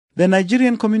The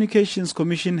Nigerian Communications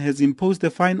Commission has imposed a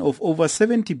fine of over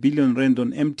 70 billion rand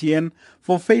on MTN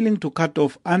for failing to cut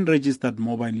off unregistered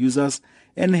mobile users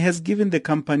and has given the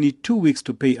company 2 weeks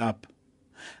to pay up.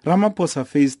 Ramaphosa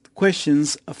faced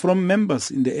questions from members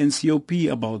in the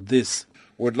NCOP about this.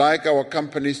 We would like our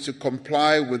companies to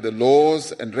comply with the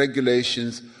laws and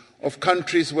regulations of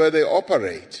countries where they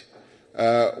operate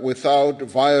without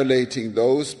violating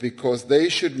those, because they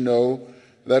should know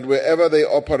that wherever they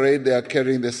operate, they are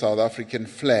carrying the South African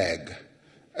flag.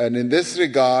 And in this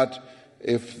regard,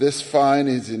 if this fine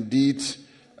is indeed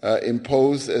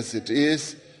imposed as it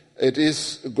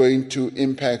is going to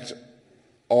impact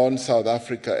on South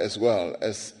Africa as well,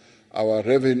 as our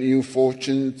revenue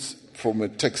fortunes from a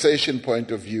taxation point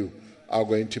of view are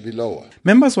going to be lower.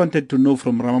 Members wanted to know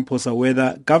from Ramaphosa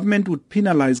whether government would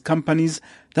penalize companies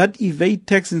that evade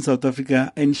tax in South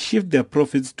Africa and shift their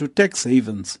profits to tax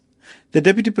havens. The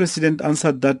Deputy President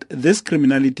answered that this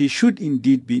criminality should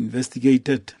indeed be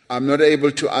investigated. I'm not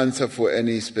able to answer for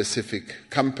any specific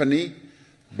company,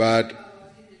 but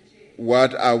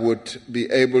what I would be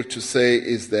able to say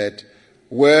is that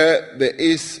where there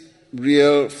is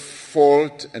real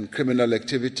fault and criminal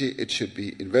activity, it should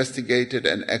be investigated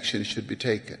and action should be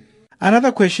taken.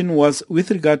 Another question was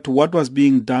with regard to what was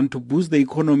being done to boost the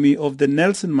economy of the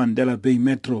Nelson Mandela Bay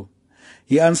Metro.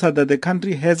 He answered that the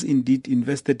country has indeed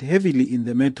invested heavily in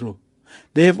the metro.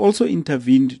 They have also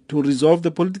intervened to resolve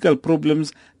the political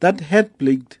problems that had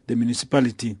plagued the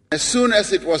municipality. As soon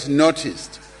as it was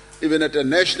noticed, even at a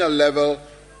national level,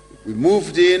 we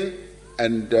moved in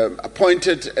and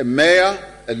appointed a mayor,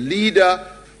 a leader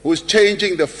who is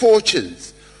changing the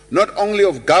fortunes, not only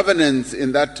of governance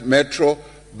in that metro,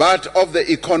 but of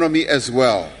the economy as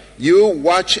well. You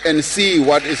watch and see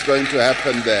what is going to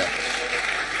happen there.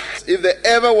 If there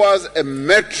ever was a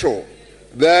metro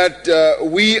that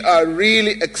we are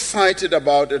really excited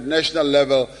about at national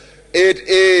level, it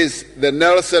is the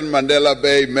Nelson Mandela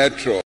Bay Metro.